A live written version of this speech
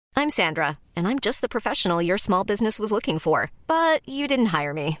I'm Sandra, and I'm just the professional your small business was looking for. But you didn't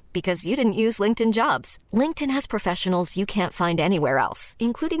hire me because you didn't use LinkedIn Jobs. LinkedIn has professionals you can't find anywhere else,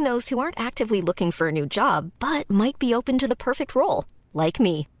 including those who aren't actively looking for a new job, but might be open to the perfect role, like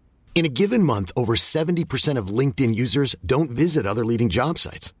me. In a given month, over 70% of LinkedIn users don't visit other leading job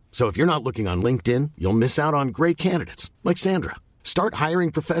sites. So if you're not looking on LinkedIn, you'll miss out on great candidates like Sandra. Start hiring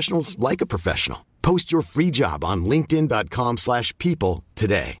professionals like a professional. Post your free job on linkedin.com/people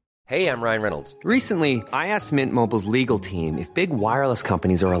today. Hey, I'm Ryan Reynolds. Recently, I asked Mint Mobile's legal team if big wireless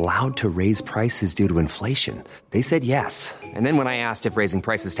companies are allowed to raise prices due to inflation. They said yes. And then when I asked if raising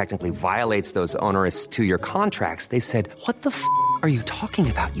prices technically violates those onerous two-year contracts, they said, "What the f*** are you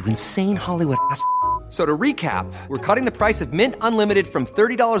talking about, you insane Hollywood ass?" So to recap, we're cutting the price of Mint Unlimited from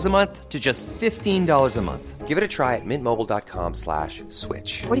 $30 a month to just $15 a month. Give it a try at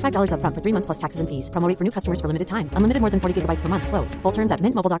mintmobile.com/switch. $45 up front for 3 months plus taxes and fees. Promo rate for new customers for limited time. Unlimited more than 40 gigabytes per month. Slows full terms at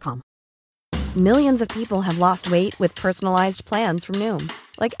mintmobile.com. Millions of people have lost weight with personalized plans from Noom.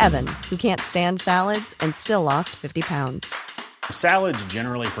 Like Evan, who can't stand salads and still lost 50 pounds. Salads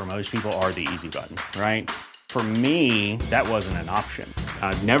generally for most people are the easy button, right? For me, that wasn't an option.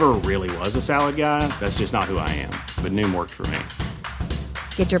 I never really was a salad guy. That's just not who I am. But Noom worked for me.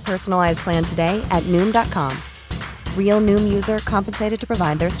 Get your personalized plan today at Noom.com. Real Noom user compensated to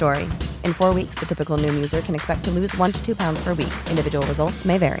provide their story. In 4 weeks, the typical Noom user can expect to lose 1 to 2 pounds per week. Individual results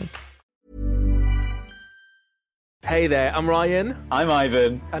may vary. Hey there, I'm Ryan. I'm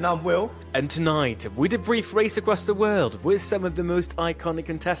Ivan. And I'm Will. And tonight, we debrief Race Across the World with some of the most iconic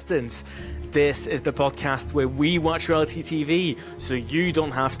contestants. This is the podcast where we watch reality TV, so you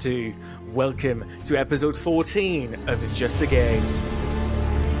don't have to. Welcome to episode 14 of It's Just a Game.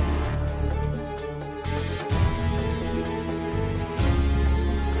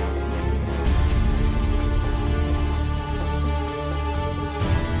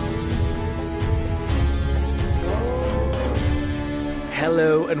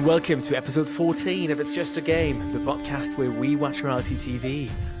 Hello and welcome to episode 14 of It's Just a Game, the podcast where we watch reality TV,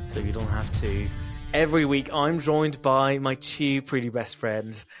 so you don't have to. Every week I'm joined by my two pretty best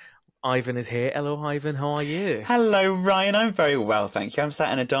friends. Ivan is here. Hello Ivan, how are you? Hello Ryan, I'm very well, thank you. I'm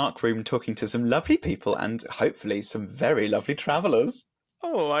sat in a dark room talking to some lovely people and hopefully some very lovely travellers.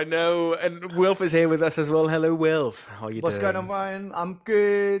 Oh, I know. And Wilf is here with us as well. Hello Wilf, how are you What's doing? going on, Ryan? I'm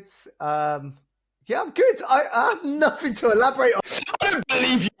good. Yeah, I'm good. I have nothing to elaborate on. I don't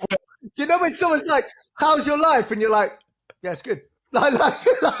believe you. You know when someone's like, "How's your life?" and you're like, "Yeah, it's good." Like, what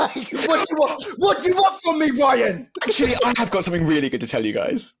do you want? What do you want from me, Ryan? Actually, I have got something really good to tell you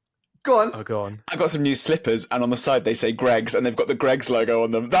guys. Go on. Oh, go on. I got some new slippers, and on the side they say Greggs, and they've got the Greggs logo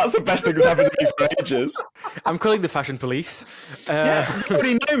on them. That's the best thing that's happened to me for ages. I'm calling the fashion police. Yeah, you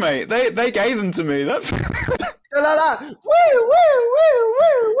already know, mate. They gave them to me. That's. Like that. Woo, woo, woo,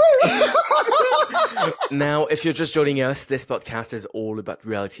 woo, woo. Now, if you're just joining us, this podcast is all about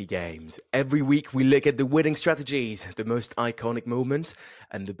reality games. Every week we look at the winning strategies, the most iconic moments,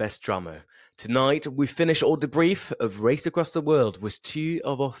 and the best drama. Tonight, we finish our debrief of Race Across the World with two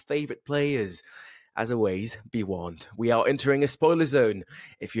of our favourite players. As always, be warned, we are entering a spoiler zone.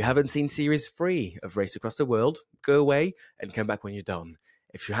 If you haven't seen Series 3 of Race Across the World, go away and come back when you're done.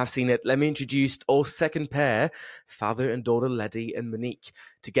 If you have seen it, let me introduce our second pair, father and daughter Ladi and Monique.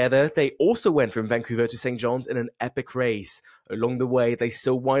 Together, they also went from Vancouver to St. John's in an epic race. Along the way, they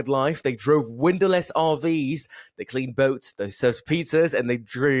saw wildlife, they drove windowless RVs, they cleaned boats, they served pizzas, and they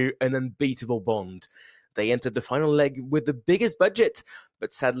drew an unbeatable bond. They entered the final leg with the biggest budget,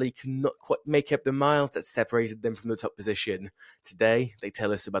 but sadly could not quite make up the miles that separated them from the top position. Today, they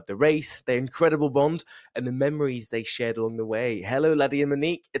tell us about the race, their incredible bond, and the memories they shared along the way. Hello, Ladi and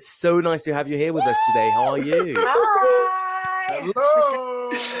Monique. It's so nice to have you here with us today. How are you? Hi.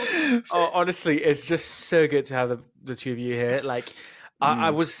 Hello. Oh, honestly, it's just so good to have the two of you here. Like,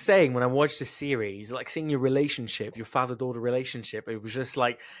 I was saying when I watched the series, like seeing your relationship, your father-daughter relationship, it was just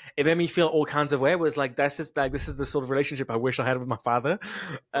like, it made me feel all kinds of way. It was like, this is the sort of relationship I wish I had with my father.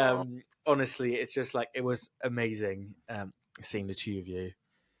 Honestly, it's just like, it was amazing seeing the two of you.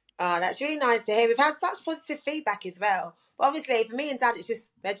 Oh, that's really nice to hear. We've had such positive feedback as well. But obviously, for me and Dad,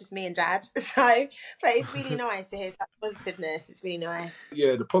 they're just me and Dad. So, but it's really nice to hear such positiveness. It's really nice.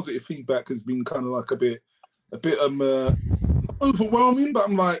 Yeah, the positive feedback has been kind of like a bit overwhelming, but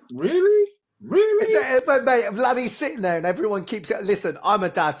I'm like, really? But mate, Laddie's sitting there and everyone keeps it. Listen, I'm a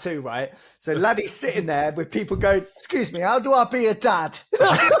dad too, right? So Laddie's sitting there with people going, "Excuse me, how do I be a dad?"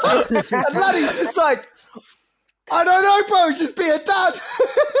 And Laddie's just like, "I don't know, bro. Just be a dad."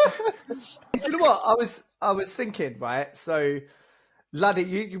 You know what? I was thinking, right? So,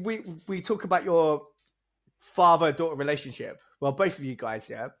 Laddie, we talk about your father-daughter relationship, Well, both of you guys,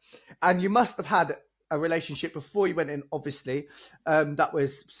 yeah. And you must have had a relationship before you went in, obviously, that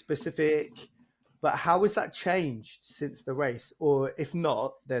was specific. But how has that changed since the race? Or if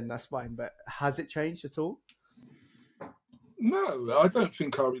not, then that's fine. But has it changed at all? No, I don't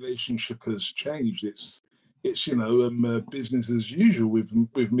think our relationship has changed. It's business as usual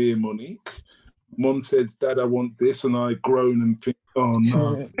with me and Monique. Mom says, "Dad, I want this," and I groan and think, "Oh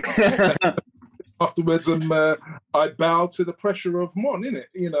no." Afterwards, I bow to the pressure of Mon, innit?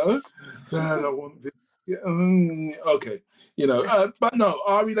 Dad, I want this. Yeah, okay, but no,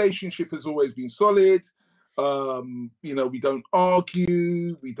 our relationship has always been solid. We don't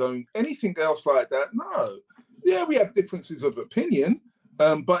argue, we don't anything else like that. No, yeah, we have differences of opinion,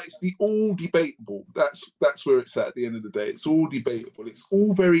 but it's all debatable. That's where it's at the end of the day. It's all debatable. It's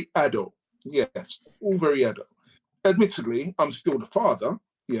all very adult. Yes, all very adult. Admittedly, I'm still the father.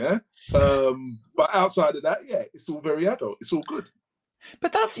 Yeah. But outside of that, yeah, it's all very adult. It's all good.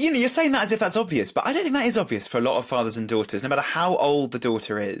 But that's, you're saying that as if that's obvious, but I don't think that is obvious for a lot of fathers and daughters, no matter how old the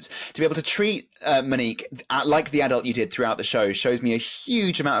daughter is. To be able to treat Monique like the adult you did throughout the show shows me a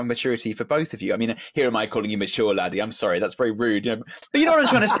huge amount of maturity for both of you. I mean, here am I calling you mature, Laddie. I'm sorry, that's very rude. But you know what I'm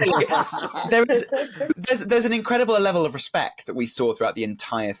trying to say? There's an incredible level of respect that we saw throughout the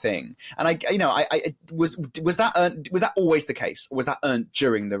entire thing. And was that always the case? Or was that earned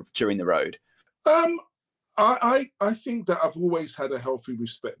during the road? I think that I've always had a healthy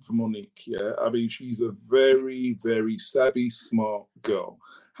respect for Monique. Yeah, I mean, she's a very, very savvy, smart girl.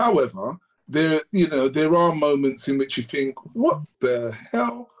 However, there are moments in which you think, "What the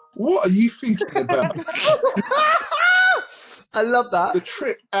hell? What are you thinking about?" I love that. The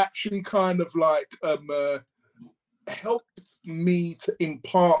trip actually kind of helped me to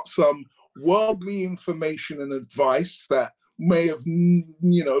impart some worldly information and advice that may have,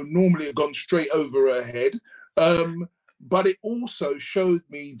 normally gone straight over her head. But it also showed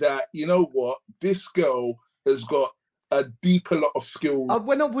me that, you know what, this girl has got a deeper lot of skills.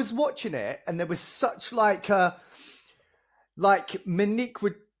 When I was watching it, and there was such Monique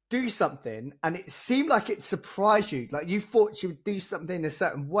would do something, and it seemed like it surprised you. Like you thought she would do something in a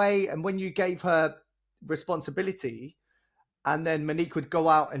certain way, and when you gave her responsibility, and then Monique would go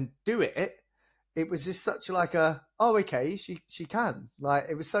out and do it, it was just such okay, she can. Like,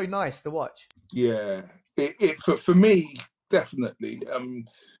 it was so nice to watch. Yeah, for me, definitely.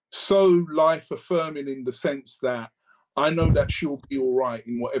 So life affirming in the sense that I know that she'll be all right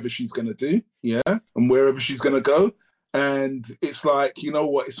in whatever she's going to do, yeah, and wherever she's going to go. And it's like, you know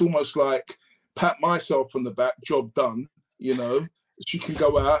what, it's almost like pat myself on the back, job done, She can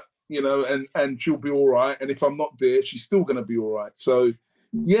go out, and she'll be all right. And if I'm not there, she's still going to be all right. So,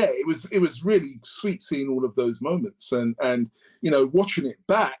 yeah, it was really sweet seeing all of those moments and watching it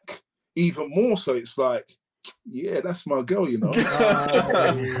back even more. So it's like, yeah, that's my girl,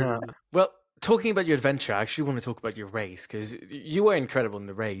 Well, talking about your adventure, I actually want to talk about your race, because you were incredible in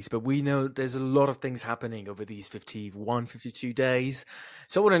the race, but we know there's a lot of things happening over these 52 days.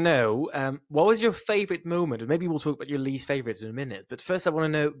 So I want to know, what was your favorite moment? And maybe we'll talk about your least favorite in a minute. But first, I want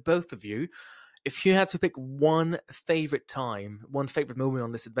to know, both of you, if you had to pick one favorite moment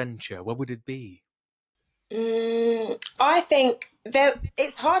on this adventure, what would it be? I think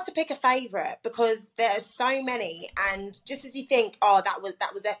it's hard to pick a favourite because there are so many, and just as you think, oh, that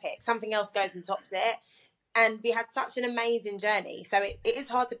was epic, something else goes and tops it. And we had such an amazing journey, so it is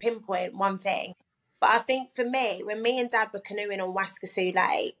hard to pinpoint one thing. But I think for me, when me and Dad were canoeing on Waskasoo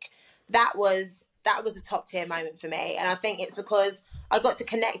Lake, that was a top tier moment for me. And I think it's because I got to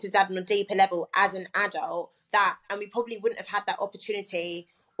connect with Dad on a deeper level as an adult, and we probably wouldn't have had that opportunity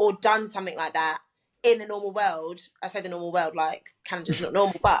or done something like that in the normal world. I say the normal world, like Canada's not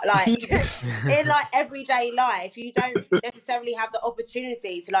normal, but in everyday life, you don't necessarily have the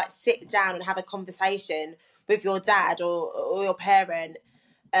opportunity to sit down and have a conversation with your dad or your parent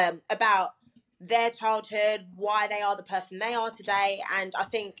about their childhood, why they are the person they are today. And I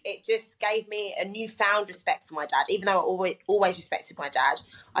think it just gave me a newfound respect for my dad. Even though I always respected my dad,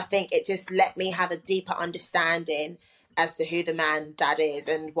 I think it just let me have a deeper understanding as to who the man Dad is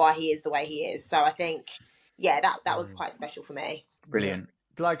and why he is the way he is. So I think, yeah, that was quite special for me. Brilliant.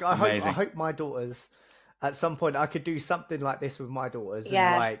 I hope my daughters, at some point, I could do something like this with my daughters.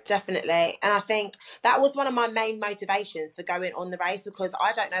 Yeah, definitely. And I think that was one of my main motivations for going on the race, because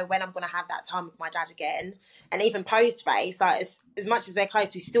I don't know when I'm going to have that time with my dad again. And even post-race, as much as we're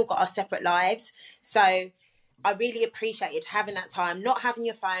close, we've still got our separate lives. So I really appreciated having that time, not having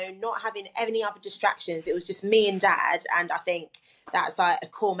your phone, not having any other distractions. It was just me and Dad, and I think that's like a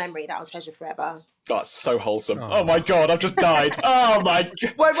core memory that I'll treasure forever. That's so wholesome. Oh my God, I've just died. Oh my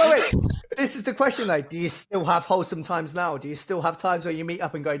God. Wait. This is the question though. Do you still have wholesome times now? Do you still have times where you meet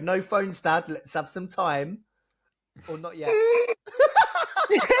up and go, no phones, Dad, let's have some time? Or not yet?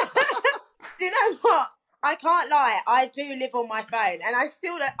 Do you know what? I can't lie. I do live on my phone, and I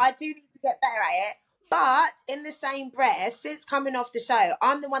do need to get better at it. But in the same breath, since coming off the show,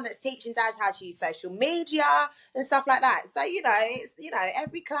 I'm the one that's teaching Dad how to use social media and stuff like that. So, it's,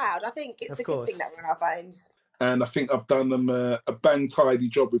 every cloud. I think it's a good thing that we're on our phones. And I think I've done them a bang tidy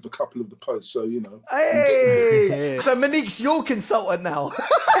job with a couple of the posts. So, Hey! So Monique's your consultant now.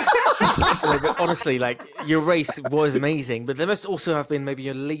 But honestly, your race was amazing, but there must also have been maybe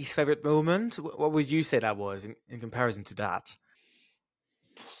your least favourite moment. What would you say that was in comparison to that?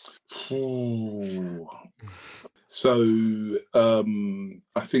 So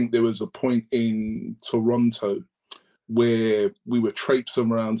I think there was a point in Toronto where we were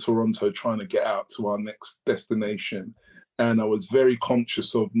traipsing around Toronto trying to get out to our next destination, and I was very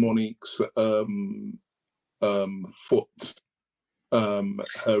conscious of Monique's foot,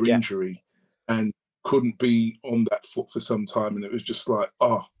 her injury, and couldn't be on that foot for some time, and it was just like,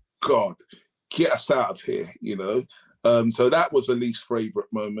 oh God, get us out of here, So that was the least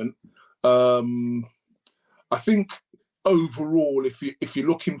favourite moment. I think overall, if you're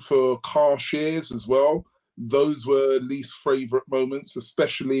looking for car shares as well, those were least favourite moments,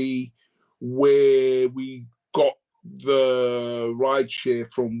 especially where we got the ride share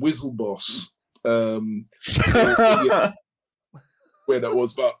from Whizzelboss. Where that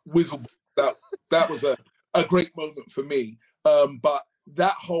was, but Whizzelboss, that was a great moment for me. But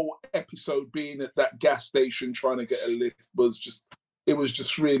that whole episode being at that gas station trying to get a lift was just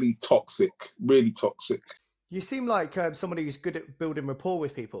really toxic, really toxic. You seem like somebody who's good at building rapport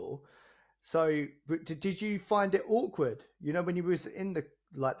with people. So did you find it awkward, when you was in the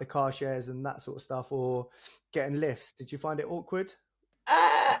car shares and that sort of stuff, or getting lifts? Did you find it awkward?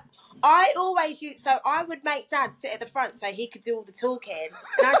 I always I would make Dad sit at the front so he could do all the talking,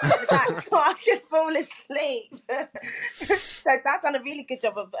 and I'd sit at the back so I could fall asleep. So Dad's done a really good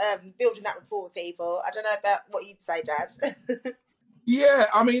job of building that rapport with people. I don't know about what you'd say, Dad. Yeah,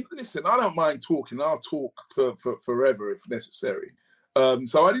 I mean, listen, I don't mind talking. I'll talk for forever if necessary.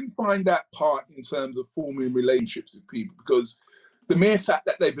 So I didn't find that part in terms of forming relationships with people, because the mere fact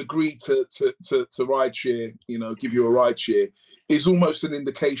that they've agreed to ride share, give you a ride share, is almost an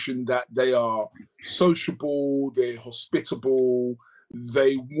indication that they are sociable, they're hospitable,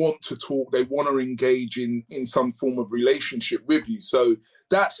 they want to talk, they want to engage in some form of relationship with you. So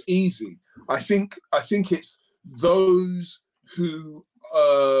that's easy. I think it's those who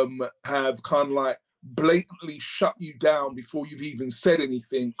have kind of blatantly shut you down before you've even said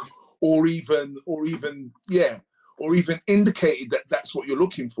anything, or even indicated that that's what you're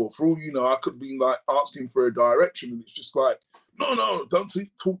looking for. For all you know, I could be asking for a direction, and it's just no, don't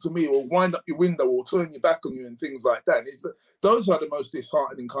talk to me, or wind up your window, or turn your back on you, and things like that. Those are the most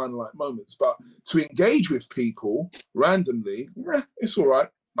disheartening kind of moments. But to engage with people randomly, it's all right.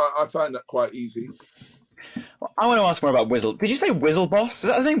 I find that quite easy. Well, I want to ask more about Whizzle. Did you say Whizzleboss? Is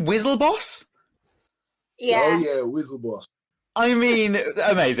that his name, Whizzleboss? Yeah. Oh yeah, Whizzleboss. I mean,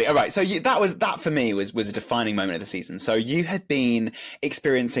 amazing. All right, so that for me was a defining moment of the season. So you had been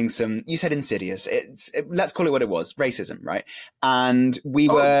experiencing you said insidious. Let's call it what it was, racism, right? And we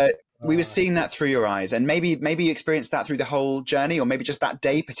were seeing that through your eyes, and maybe you experienced that through the whole journey, or maybe just that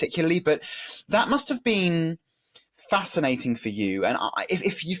day particularly. But that must have been fascinating for you. And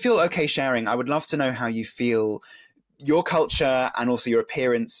if you feel okay sharing, I would love to know how you feel your culture and also your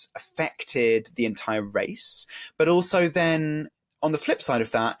appearance affected the entire race, but also then on the flip side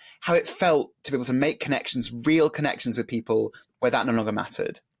of that, how it felt to be able to make connections, real connections with people where that no longer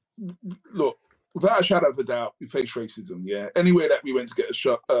mattered. Look, without a shadow of a doubt, we face racism, yeah. Anywhere that we went to get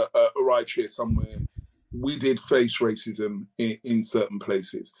a ride share somewhere, we did face racism in certain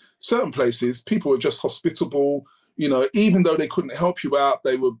places. Certain places, people were just hospitable. Even though they couldn't help you out,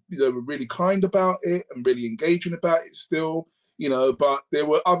 they were really kind about it and really engaging about it still, but there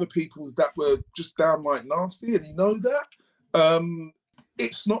were other peoples that were just downright nasty, and that.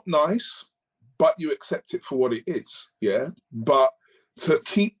 It's not nice, but you accept it for what it is, yeah? But to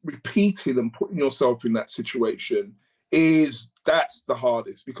keep repeating and putting yourself in that situation that's the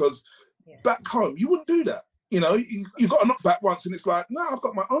hardest, because back home, you wouldn't do that. You got to knock back once, and it's like, no, I've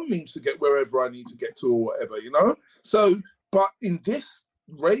got my own means to get wherever I need to get to, or whatever, So, but in this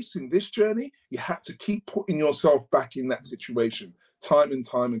race, in this journey, you had to keep putting yourself back in that situation time and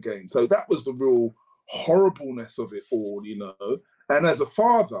time again. So that was the real horribleness of it all, you know. And as a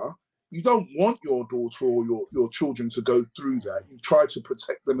father, you don't want your daughter or your children to go through that. You try to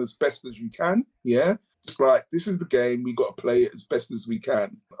protect them as best as you can, yeah? It's like, this is the game, we got to play it as best as we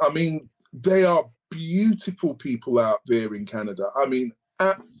can. I mean, they are beautiful people out there in Canada. I mean,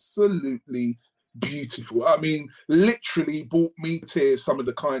 absolutely beautiful. I mean, literally brought me to tears, some of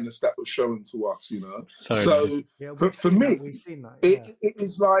the kindness that was shown to us, you know. So nice. Yeah, for me, we've seen that. It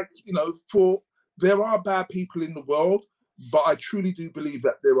is like, you know, there are bad people in the world, but I truly do believe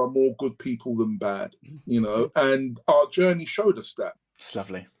that there are more good people than bad, you know, and our journey showed us that. It's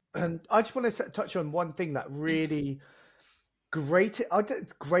lovely. And I just want to touch on one thing that really grated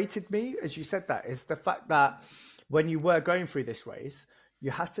me, as you said that, is the fact that when you were going through this race,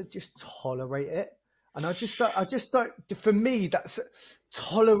 you had to just tolerate it. And I just don't, for me, that's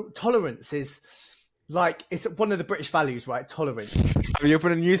tolerance is like, it's one of the British values, right? Tolerance. Have you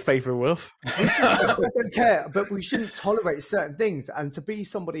opened a newspaper, Wilf? I don't care, but we shouldn't tolerate certain things. And to be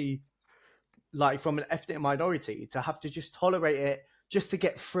somebody like from an ethnic minority, to have to just tolerate it just to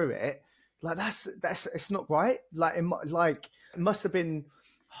get through it, like that's it's not right. Like it must have been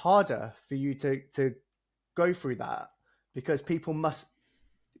harder for you to go through that, because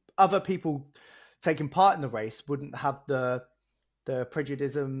other people taking part in the race wouldn't have the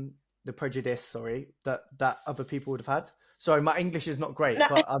prejudice that other people would have had. Sorry, my English is not great,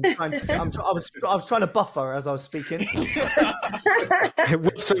 but I was trying to buffer as I was speaking.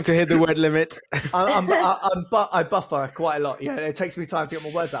 We're starting to hear the word limit. I buffer quite a lot. Yeah, it takes me time to get my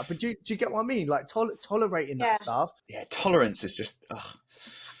words out. But do you get what I mean? Like tolerating that stuff. Yeah, tolerance is just. Ugh.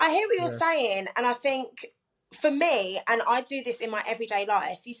 I hear what you're saying, and I think for me, and I do this in my everyday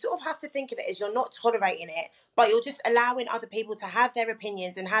life, you sort of have to think of it as you're not tolerating it, but you're just allowing other people to have their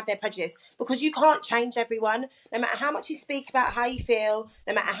opinions and have their prejudice, because you can't change everyone. No matter how much you speak about how you feel,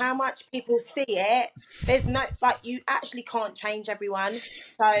 no matter how much people see it, there's no, like, you actually can't change everyone.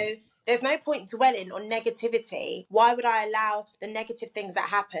 So there's no point dwelling on negativity. Why would I allow the negative things that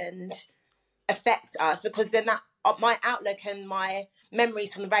happened affect us? Because then that my outlook and my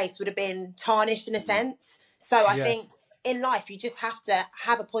memories from the race would have been tarnished in a sense. So I think in life, you just have to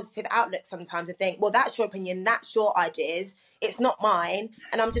have a positive outlook sometimes and think, well, that's your opinion, that's your ideas, it's not mine,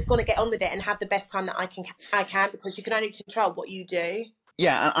 and I'm just going to get on with it and have the best time that I can, because you can only control what you do.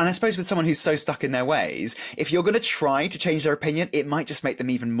 Yeah, and I suppose with someone who's so stuck in their ways, if you're going to try to change their opinion, it might just make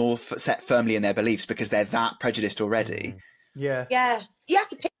them even more set firmly in their beliefs because they're that prejudiced already. Yeah. Yeah. You have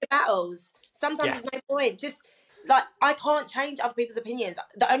to pick your battles. Sometimes there's no point. Just, like, I can't change other people's opinions.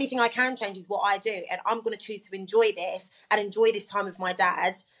 The only thing I can change is what I do. And I'm going to choose to enjoy this and enjoy this time with my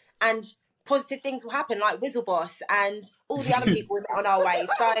dad. And positive things will happen, like Whizzle Boss and all the other people we met on our way.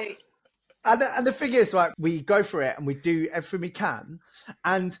 So... And the thing is, right, we go for it and we do everything we can.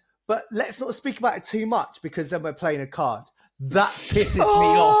 But let's not speak about it too much, because then we're playing a card. That pisses me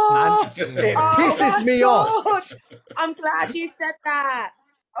off, man. It pisses me off. I'm glad you said that.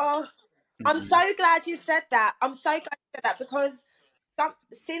 Oh, I'm so glad you said that. I'm so glad you said that, because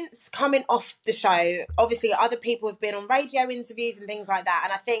since coming off the show, obviously other people have been on radio interviews and things like that.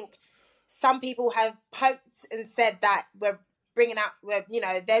 And I think some people have poked and said that we're bringing out,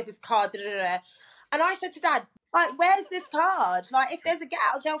 there's this card, And I said to Dad, like, where's this card? Like, if there's a get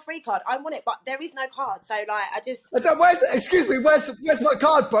out of jail free card, I want it, but there is no card. So, like, excuse me, where's my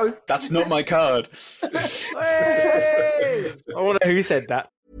card, bro? That's not my card. Hey! I wonder who said that.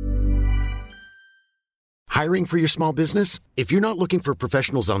 Hiring for your small business? If you're not looking for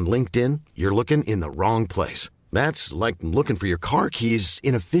professionals on LinkedIn, you're looking in the wrong place. That's like looking for your car keys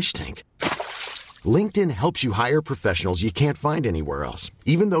in a fish tank. LinkedIn helps you hire professionals you can't find anywhere else,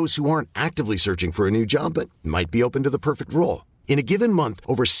 even those who aren't actively searching for a new job but might be open to the perfect role. In a given month,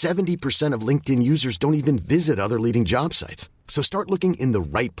 over 70% of LinkedIn users don't even visit other leading job sites. So start looking in the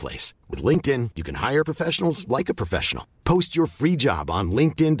right place. With LinkedIn, you can hire professionals like a professional. Post your free job on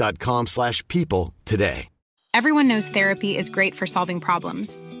linkedin.com/people today. Everyone knows therapy is great for solving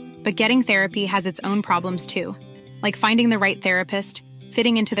problems, but getting therapy has its own problems too, like finding the right therapist,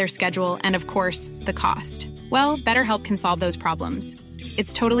 fitting into their schedule, and of course, the cost. Well, BetterHelp can solve those problems.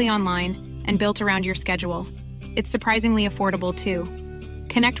 It's totally online and built around your schedule. It's surprisingly affordable too.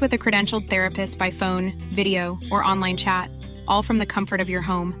 Connect with a credentialed therapist by phone, video, or online chat, all from the comfort of your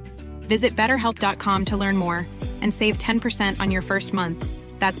home. Visit BetterHelp.com to learn more and save 10% on your first month.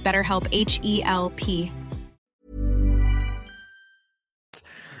 That's BetterHelp, H-E-L-P.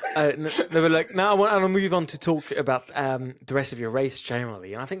 Now I want to move on to talk about the rest of your race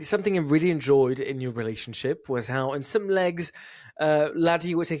generally. And I think something I really enjoyed in your relationship was how in some legs, Ladi,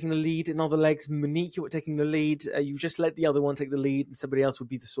 you were taking the lead. In other legs, Monique, you were taking the lead. You just let the other one take the lead, and somebody else would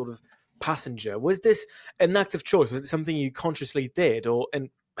be the sort of passenger. Was this an active choice? Was it something you consciously did, and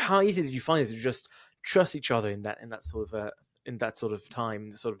how easy did you find it to just trust each other in that sort of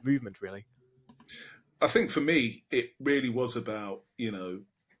time, the sort of movement, really? I think for me, it really was about,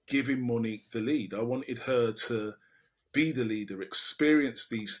 giving Monique the lead. I wanted her to be the leader, experience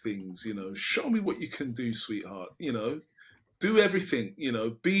these things, show me what you can do, sweetheart, do everything,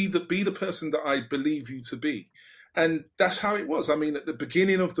 be the person that I believe you to be. And that's how it was. I mean, at the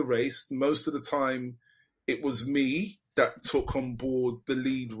beginning of the race, most of the time it was me that took on board the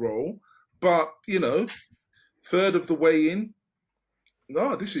lead role. But, third of the way in,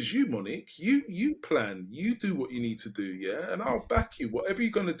 no, this is you, Monique. You plan. You do what you need to do, yeah? And I'll back you. Whatever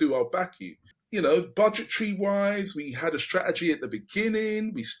you're going to do, I'll back you. Budgetary-wise, we had a strategy at the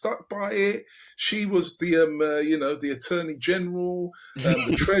beginning. We stuck by it. She was the, the Attorney General,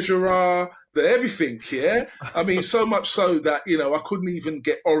 the Treasurer, the everything, yeah? I mean, so much so that, I couldn't even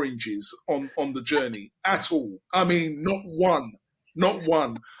get oranges on the journey at all. I mean, not one. Not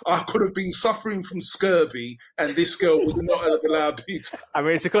one. I could have been suffering from scurvy, and this girl would not have allowed me to. I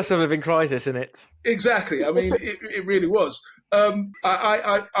mean, it's a cost of living crisis, isn't it? Exactly. I mean, it really was.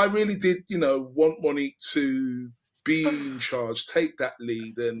 I really did, want Monique to be in charge, take that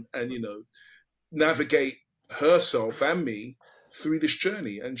lead, and navigate herself and me through this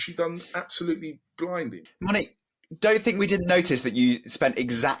journey. And she done absolutely blinding. Monique, don't think we didn't notice that you spent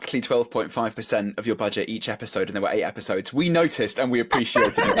exactly 12.5% of your budget each episode, and there were 8 episodes. We noticed and we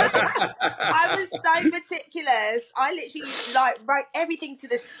appreciated it. I was so meticulous. I literally wrote everything to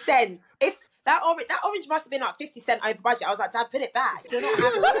the cent. If that orange must have been like 50 cents over budget. I was like, Dad, put it back. You're not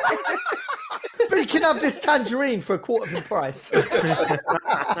having it. But you can have this tangerine for a quarter of the price.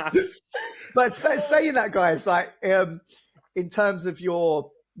 But saying that, guys, in terms of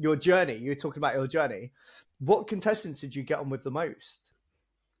your journey, you were talking about your journey. What contestants did you get on with the most?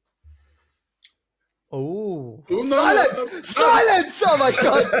 Oh, no, silence! No. Silence! Oh my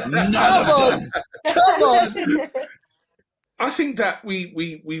God! Come on! I think that we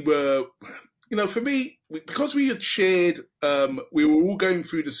were, for me, because we had shared, we were all going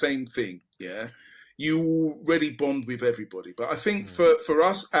through the same thing. Yeah, you already bond with everybody. But I think for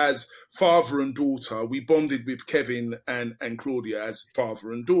us as father and daughter, we bonded with Kevin and Claudia as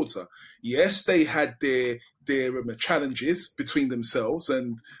father and daughter. Yes, they had their challenges between themselves,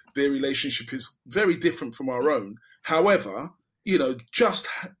 and their relationship is very different from our own. However,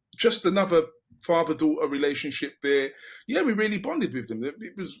 just another father-daughter relationship there. Yeah, we really bonded with them.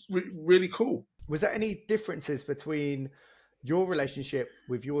 It was really cool. Was there any differences between your relationship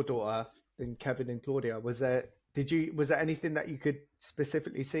with your daughter and Kevin and Claudia? Was there anything that you could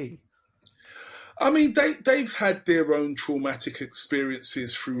specifically see? I mean, they've had their own traumatic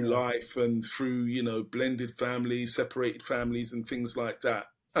experiences through life and through, blended families, separated families and things like that.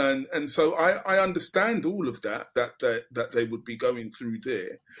 And so I understand all of that they would be going through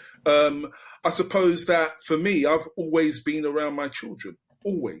there. I suppose that for me, I've always been around my children,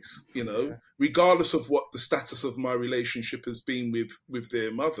 always, regardless of what the status of my relationship has been with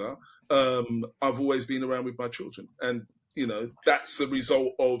their mother. I've always been around with my children. And, that's a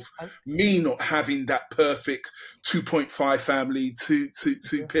result of me not having that perfect 2.5 family, two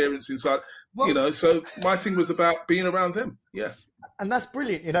parents inside, so my thing was about being around them. Yeah. And that's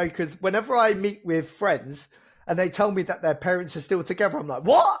brilliant, because whenever I meet with friends and they tell me that their parents are still together, I'm like,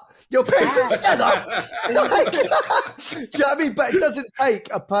 what? Your parents are together? Do you know what I mean? But it doesn't take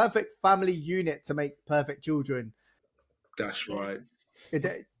a perfect family unit to make perfect children. That's right.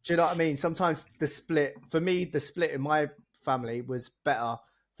 Do you know what I mean? Sometimes the split in my family was better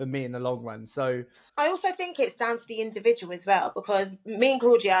for me in the long run. So I also think it's down to the individual as well, because me and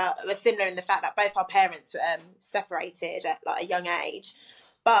Claudia were similar in the fact that both our parents were separated at a young age.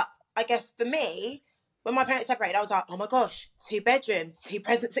 But I guess for me, when my parents separated, I was like, oh my gosh, 2 bedrooms, 2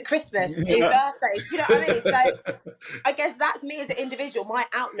 presents at Christmas, 2 birthdays. You know what I mean? So I guess that's me as an individual. My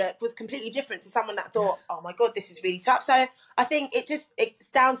outlook was completely different to someone that thought, oh my God, this is really tough. So I think it's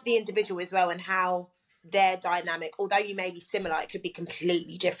down to the individual as well, and how their dynamic, although you may be similar, it could be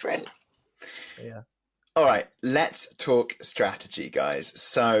completely different. Yeah. All right, let's talk strategy, guys.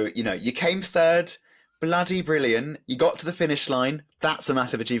 So, you came third, bloody brilliant. You got to the finish line. That's a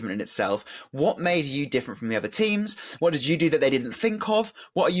massive achievement in itself. What made you different from the other teams? What did you do that they didn't think of?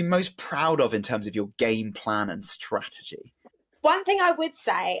 What are you most proud of in terms of your game plan and strategy? One thing I would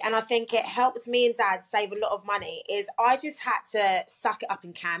say, and I think it helped me and Dad save a lot of money, is I just had to suck it up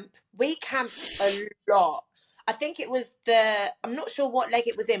in camp. We camped a lot. I think it was I'm not sure what leg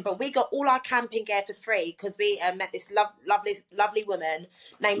it was in, but we got all our camping gear for free because we met this lovely woman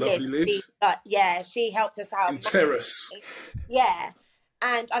named Liz. Liz. She helped us out. In Terrace. Yeah.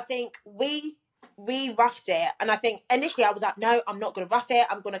 And I think we roughed it. And I think initially I was like, no, I'm not going to rough it.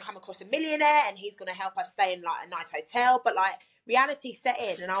 I'm going to come across a millionaire and he's going to help us stay in like a nice hotel. But like reality set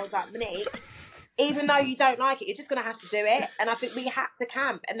in and I was like, Monique, even though you don't like it, you're just going to have to do it. And I think we had to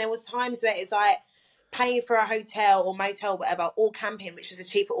camp. And there was times where it's like paying for a hotel or motel, whatever, or camping, which was a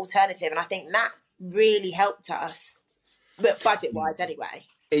cheaper alternative. And I think that really helped us, but budget-wise anyway.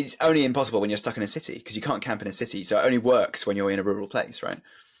 It's only impossible when you're stuck in a city because you can't camp in a city. So it only works when you're in a rural place, right?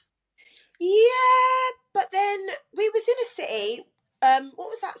 Yeah, but then we was in a city. What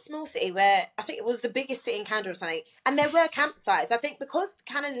was that small city where I think it was the biggest city in Canada or something? And there were campsites. I think because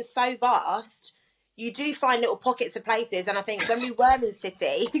Canada's so vast, you do find little pockets of places. And I think when we were in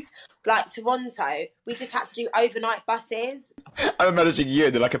cities like Toronto, we just had to do overnight buses. I'm imagining you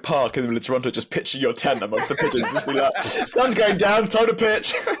in like a park in the middle of Toronto, just pitching your tent amongst the pigeons. Just be like, sun's going down, time to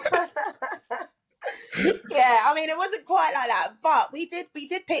pitch. Yeah, I mean, it wasn't quite like that, but we did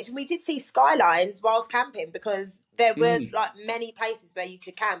pitch and we did see skylines whilst camping because there were like many places where you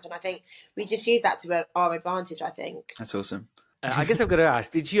could camp, and I think we just used that to our advantage. I think that's awesome. I guess I'm going to ask: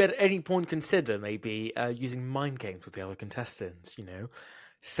 did you at any point consider maybe using mind games with the other contestants? You know,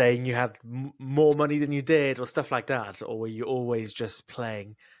 saying you had more money than you did, or stuff like that, or were you always just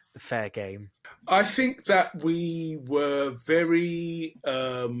playing the fair game? I think that we were very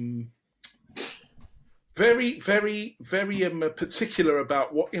particular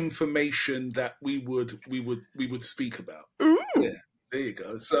about what information that we would speak about. Ooh. Yeah, there you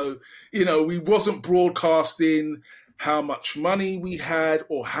go. So, you know, we wasn't broadcasting how much money we had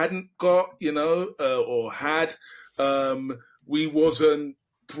or hadn't got, you know, or had. We wasn't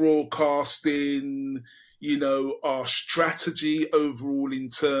broadcasting, you know, our strategy overall in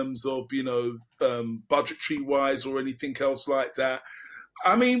terms of, you know, budgetary wise or anything else like that.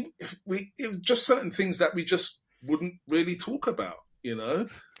 I mean, it was just certain things that we just wouldn't really talk about, you know?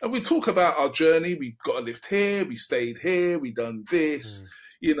 And we talk about our journey. We got a lift here. We stayed here. We done this,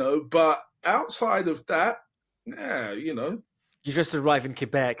 you know? But outside of that, yeah, you know. You just arrive in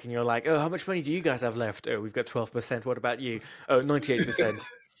Quebec and you're like, oh, how much money do you guys have left? Oh, we've got 12%. What about you? Oh, 98%.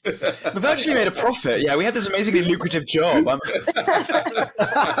 We've actually made a profit. Yeah, we had this amazingly lucrative job.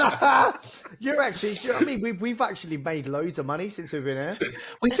 You're actually, do you know what I mean? We've actually made loads of money since we've been here.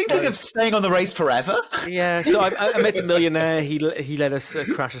 We're thinking of staying on the race forever. Yeah, so I met a millionaire. He let us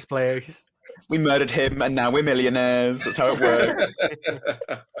crash his players. We murdered him, and now we're millionaires. That's how it works.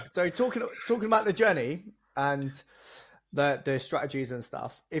 So talking about the journey and the strategies and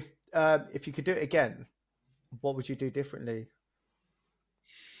stuff. If you could do it again, what would you do differently?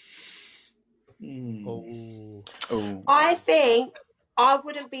 Oh. I think I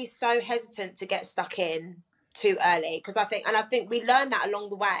wouldn't be so hesitant to get stuck in too early because I think we learned that along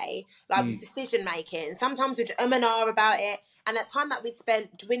the way, like with decision making. Sometimes we'd and ah about it, and that time that we'd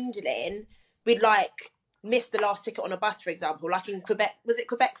spent dwindling, we'd like miss the last ticket on a bus, for example, like in Quebec. Was it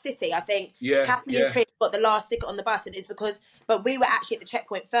Quebec City? I think Kathleen and Trish got the last ticket on the bus, and it's but we were actually at the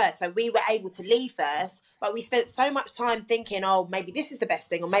checkpoint first, so we were able to leave first. But we spent so much time thinking, oh, maybe this is the best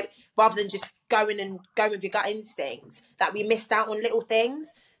thing, or maybe rather than just going with your gut instinct, that we missed out on little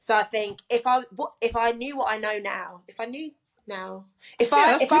things. So I think if I knew what I know now, if I was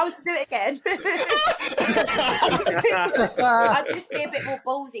to do it again, I'd just be a bit more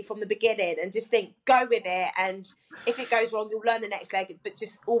ballsy from the beginning and just think, go with it. And if it goes wrong, you'll learn the next leg, but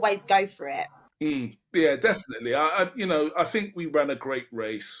just always go for it. Yeah, definitely. I think we ran a great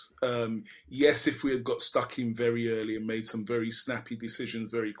race. Yes, if we had got stuck in very early and made some very snappy decisions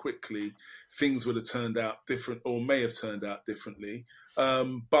very quickly, things would have turned out different, or may have turned out differently.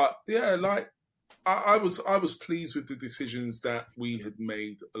 But yeah, like I was pleased with the decisions that we had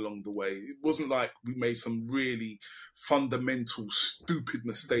made along the way. It wasn't like we made some really fundamental, stupid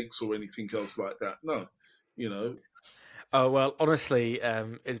mistakes or anything else like that. No, you know. Oh, well, honestly,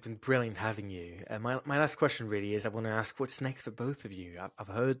 it's been brilliant having you. My last question really is I want to ask what's next for both of you. I've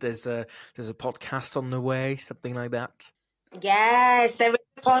heard there's a podcast on the way, something like that. Yes, there is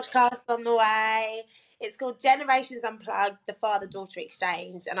a podcast on the way. It's called Generations Unplugged, the Father-Daughter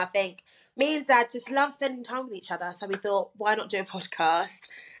Exchange. And I think me and Dad just love spending time with each other. So we thought, why not do a podcast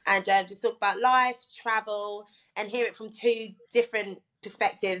and just talk about life, travel, and hear it from two different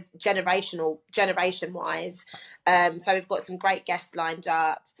perspectives, generation-wise. So we've got some great guests lined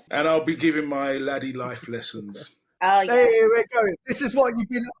up. And I'll be giving my Ladi life lessons. Oh, yeah. Hey, we go. This is what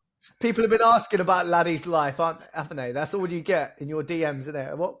people have been asking about Ladi's life, haven't they? That's all you get in your DMs, isn't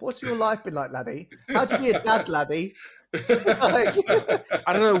it? What's your life been like, Ladi? How'd you be a dad, Ladi?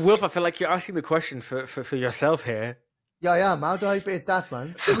 I don't know, Wilf, I feel like you're asking the question for yourself here. Yeah, I am. How do I be a dad,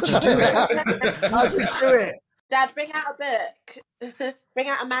 man? How'd you do it? How'd you do it? Dad, bring out a book. Bring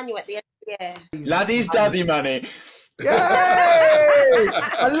out a manual at the end of the year. Laddie's daddy money. Yay!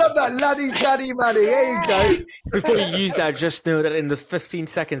 I love that. Laddie's daddy money. There you go. Before you use that, just know that in the 15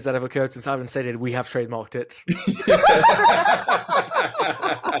 seconds that have occurred since Ivan said it, we have trademarked it.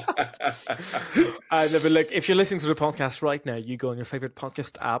 But look, if you're listening to the podcast right now, you go on your favorite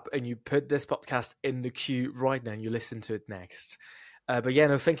podcast app and you put this podcast in the queue right now and you listen to it next. But yeah,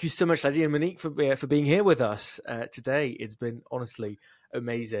 no, thank you so much, Ladi and Monique, for being here with us today. It's been honestly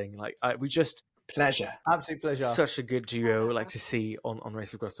amazing. Pleasure. Absolute pleasure. Such a good duo, to see on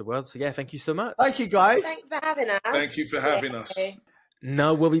Race Across the World. So yeah, thank you so much. Thank you, guys. Thanks for having us. Thank you for having us.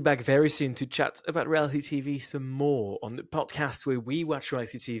 Now we'll be back very soon to chat about reality TV some more on the podcast where we watch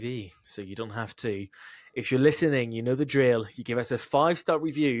reality TV, so you don't have to. If you're listening, you know the drill. You give us a 5-star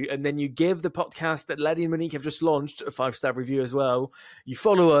review, and then you give the podcast that Ladi and Monique have just launched a 5-star review as well. You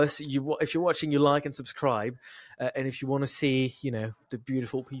follow us. If you're watching, you like and subscribe. And if you want to see, the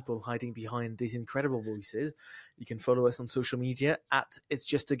beautiful people hiding behind these incredible voices, you can follow us on social media at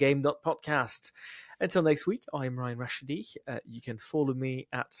itsjustagame.podcast. Until next week, I'm Ryan Rashidi. You can follow me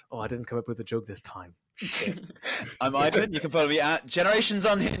at... Oh, I didn't come up with a joke this time. I'm Ivan. You can follow me at Generations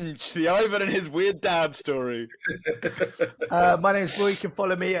Unhinged, the Ivan and his weird dad story. My name's Roy. You can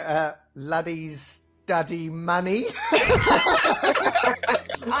follow me at Laddie's Daddy Manny.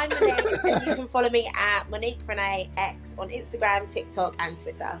 I'm Monique, and you can follow me at Monique Renee X on Instagram, TikTok, and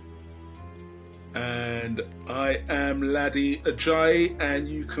Twitter. And I am Ladi Ajayi, and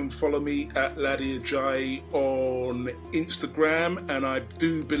you can follow me at Ladi Ajayi on Instagram, and I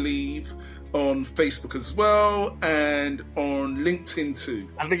do believe on Facebook as well, and on LinkedIn too.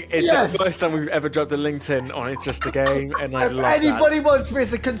 I think it's the first time we've ever dropped a LinkedIn on It's Just a Game, and I if love anybody that. wants me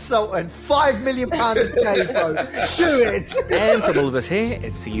as a consultant, £5 million a day, bro. Do it. And from all of us here,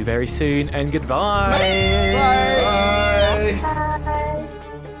 it's see you very soon, and goodbye. Bye. Bye. Bye.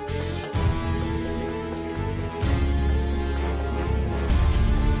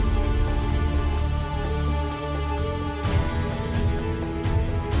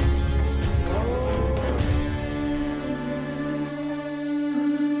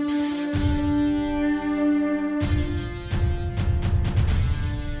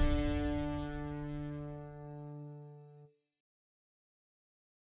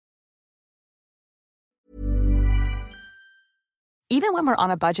 Even when we're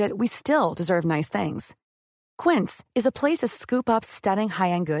on a budget, we still deserve nice things. Quince is a place to scoop up stunning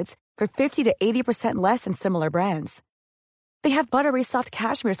high-end goods for 50 to 80% less than similar brands. They have buttery soft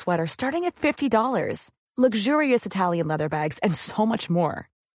cashmere sweaters starting at $50, luxurious Italian leather bags, and so much more.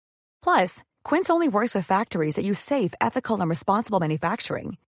 Plus, Quince only works with factories that use safe, ethical, and responsible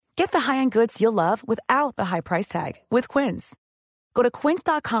manufacturing. Get the high-end goods you'll love without the high price tag with Quince. Go to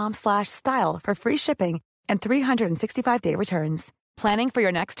quince.com/style for free shipping and 365-day returns. Planning for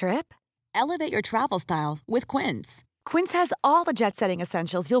your next trip? Elevate your travel style with Quince. Quince has all the jet-setting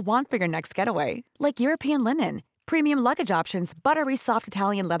essentials you'll want for your next getaway, like European linen, premium luggage options, buttery soft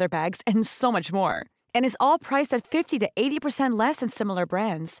Italian leather bags, and so much more. And is all priced at 50 to 80% less than similar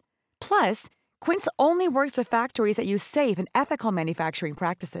brands. Plus, Quince only works with factories that use safe and ethical manufacturing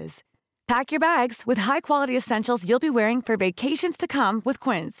practices. Pack your bags with high-quality essentials you'll be wearing for vacations to come with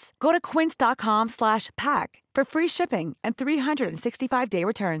Quince. Go to quince.com/pack for free shipping and 365-day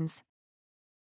returns.